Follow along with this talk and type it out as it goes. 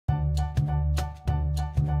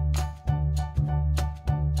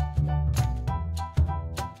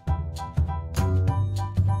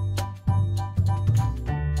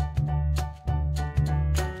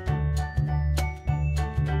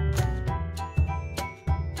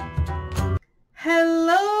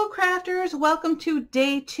Hello crafters, welcome to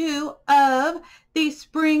day 2 of the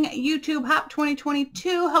Spring YouTube Hop 2022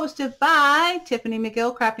 hosted by Tiffany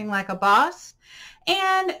McGill, Crafting Like a Boss.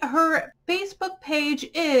 And her Facebook page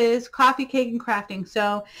is Coffee, Cake, and Crafting.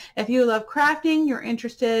 So if you love crafting, you're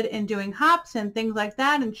interested in doing hops and things like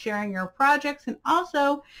that and sharing your projects, and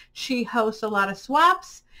also she hosts a lot of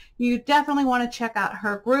swaps, you definitely want to check out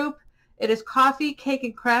her group. It is Coffee, Cake,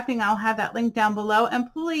 and Crafting. I'll have that link down below.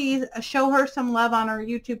 And please show her some love on her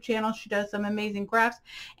YouTube channel. She does some amazing crafts.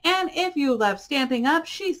 And if you love Stampin' Up,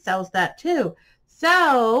 she sells that too.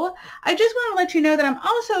 So I just want to let you know that I'm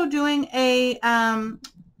also doing a,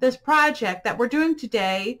 this project that we're doing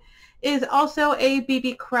today is also a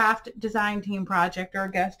Beebeecraft design team project, or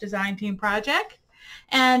a guest design team project.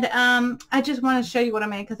 And I just want to show you what I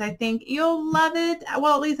made because I think you'll love it.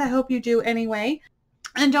 Well, at least I hope you do anyway.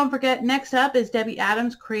 And don't forget, next up is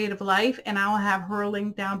DeborahAdamsCreativeLife, and I'll have her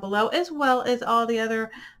link down below, as well as all the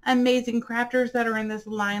other amazing crafters that are in this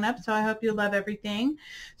lineup. So I hope you love everything.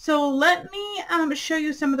 So let me show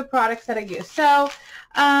you some of the products that I use. So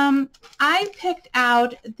I picked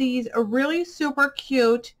out these really super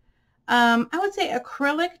cute, I would say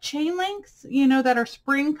acrylic chain links, you know, that are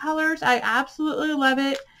spring colors. I absolutely love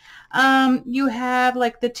it. You have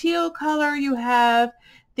like the teal color, you have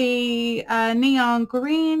the neon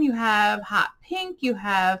green, you have hot pink, you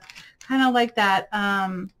have kind of like that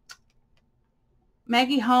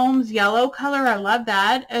Maggie Holmes yellow color. I love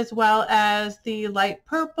that, as well as the light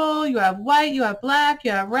purple. You have white, you have black,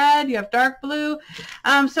 you have red, you have dark blue.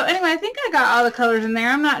 So anyway, I think I got all the colors in there.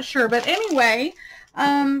 I'm not sure, but anyway,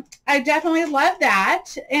 I definitely love that.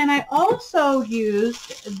 And I also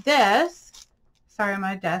used this. Sorry,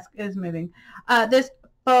 my desk is moving. This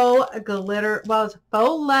faux glitter, well, it's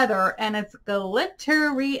faux leather, and it's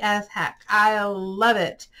glittery as heck. I love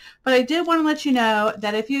it. But I did want to let you know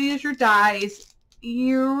that if you use your dies,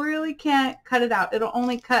 you really can't cut it out. It'll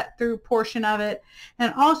only cut through a portion of it.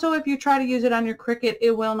 And also, if you try to use it on your Cricut,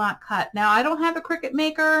 it will not cut. Now, I don't have a Cricut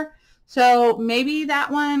maker, so maybe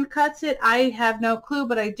that one cuts it. I have no clue,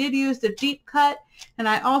 but I did use the deep cut, and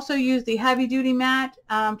I also used the heavy duty mat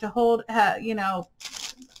to hold, you know,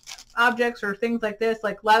 objects or things like this,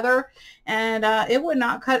 like leather, and it would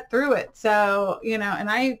not cut through it. So, you know, and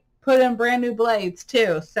I put in brand new blades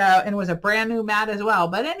too, so, and it was a brand new mat as well.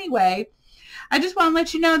 But anyway, I just want to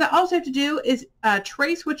let you know that all you have to do is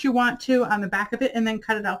trace what you want to on the back of it and then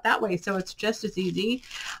cut it out that way. So it's just as easy.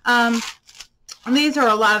 And these are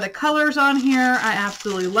a lot of the colors on here. I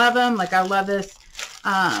absolutely love them. Like, I love this.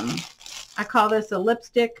 I call this a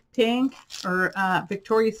lipstick pink, or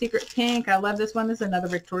Victoria's Secret pink. I love this one. This is another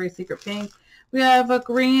Victoria's Secret pink. We have a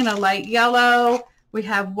green, a light yellow. We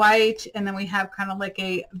have white, and then we have kind of like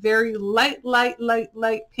a very light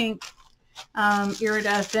pink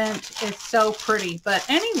iridescent. It's so pretty. But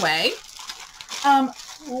anyway,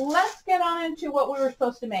 let's get on into what we were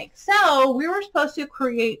supposed to make. So we were supposed to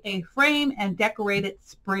create a frame and decorate it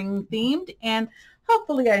spring themed, and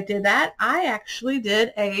hopefully I did that. I actually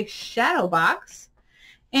did a shadow box,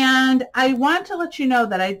 and I want to let you know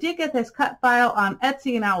that I did get this cut file on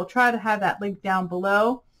Etsy, and I will try to have that link down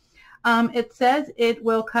below. It says it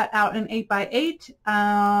will cut out an 8x8.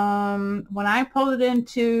 When I pulled it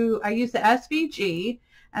into, I used the SVG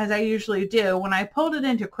as I usually do. When I pulled it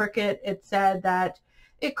into Cricut, it said that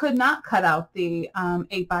it could not cut out the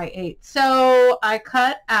 8x8. So I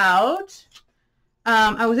cut out,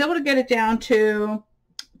 I was able to get it down to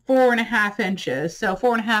 4.5 inches. So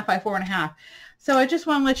 4.5 by 4.5. So I just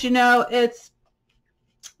want to let you know, it's,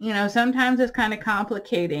 you know, sometimes it's kind of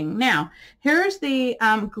complicating. Now, here's the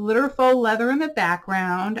glitter faux leather in the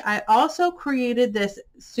background. I also created this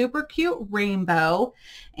super cute rainbow,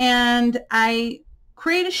 and I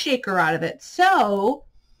create a shaker out of it. So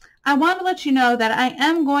I want to let you know that I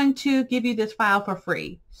am going to give you this file for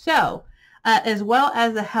free. So as well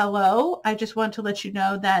as a hello, I just want to let you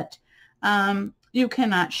know that you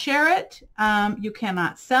cannot share it, you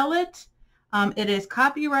cannot sell it, it is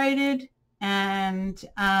copyrighted, and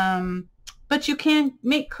but you can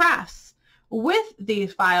make crafts with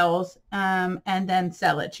these files and then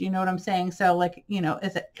sell it. You know what I'm saying? So, like, you know,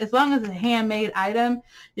 as long as it's a handmade item,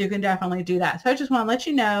 you can definitely do that. So I just want to let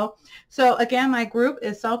you know. So again, my group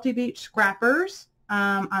is Salty Beach Scrappers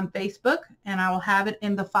on Facebook, and I will have it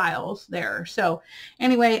in the files there. So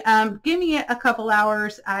anyway, give me a couple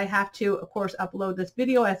hours. I have to, of course, upload this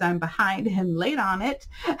video as I'm behind and late on it.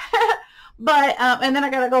 But, and then I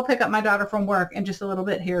got to go pick up my daughter from work in just a little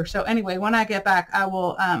bit here. So anyway, when I get back, I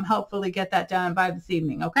will hopefully get that done by this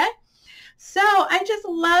evening, okay? So I just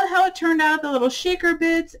love how it turned out, the little shaker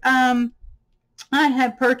bits. I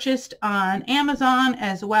had purchased on Amazon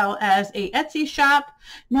as well as a Etsy shop.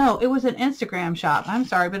 No, it was an Instagram shop. I'm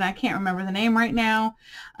sorry, but I can't remember the name right now.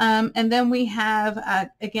 And then we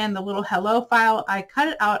have, again, the little hello file. I cut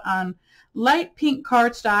it out on light pink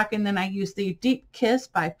cardstock, and then I used the Deep Kiss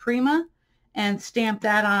by Prima and stamped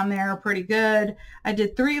that on there pretty good. I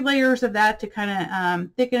did 3 layers of that to kind of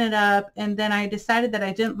thicken it up, and then I decided that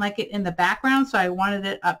I didn't like it in the background, so I wanted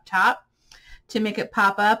it up top to make it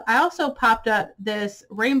pop up. I also popped up this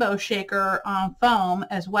rainbow shaker on foam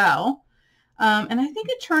as well. And I think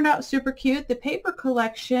it turned out super cute. The paper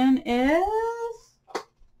collection is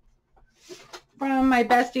from my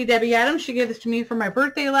bestie, Debbie Adams. She gave this to me for my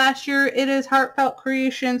birthday last year. It is Heartfelt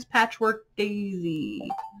Creations Patchwork Daisy.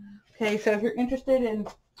 Okay, so if you're interested in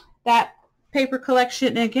that paper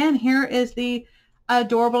collection, again, here is the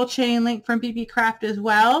adorable chain link from Beebeecraft as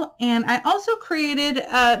well. And I also created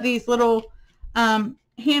these little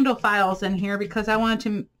handle files in here because I wanted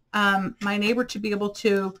to my neighbor to be able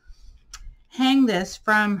to hang this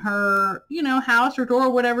from her, you know, house or door,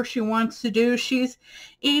 whatever she wants to do. She's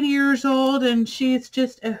 80 years old and she's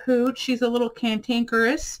just a hoot. She's a little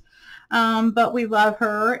cantankerous, but we love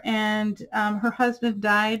her. And her husband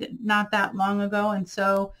died not that long ago, and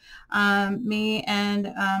so me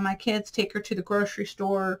and my kids take her to the grocery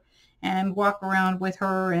store and walk around with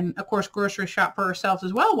her, and of course grocery shop for ourselves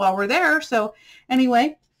as well while we're there. So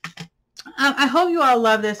anyway, I hope you all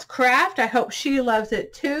love this craft. I hope she loves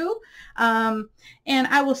it too. And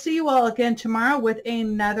I will see you all again tomorrow with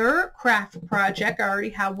another craft project. I already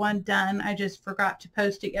have one done. I just forgot to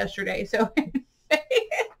post it yesterday. So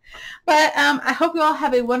but I hope you all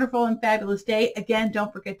have a wonderful and fabulous day. Again,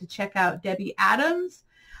 don't forget to check out Debbie Adams.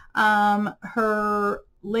 Her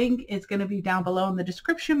link is going to be down below in the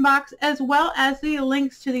description box, as well as the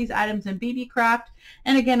links to these items in Beebeecraft.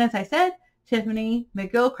 And again, as I said, Tiffany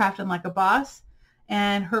McGill, Crafting Like a Boss,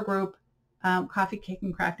 and her group, Coffee, Cake,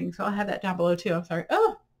 and Crafting. So I'll have that down below too. I'm sorry.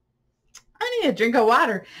 Oh, I need a drink of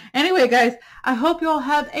water. Anyway, guys, I hope you all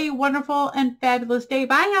have a wonderful and fabulous day.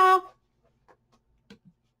 Bye, y'all.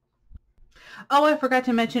 Oh, I forgot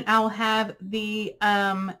to mention, I'll have the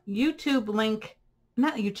YouTube link,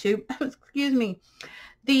 not YouTube, excuse me,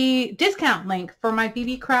 the discount link for my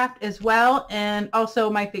Beebeecraft as well, and also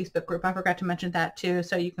my Facebook group. I forgot to mention that too,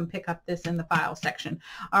 so you can pick up this in the file section.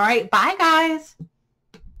 All right, bye guys.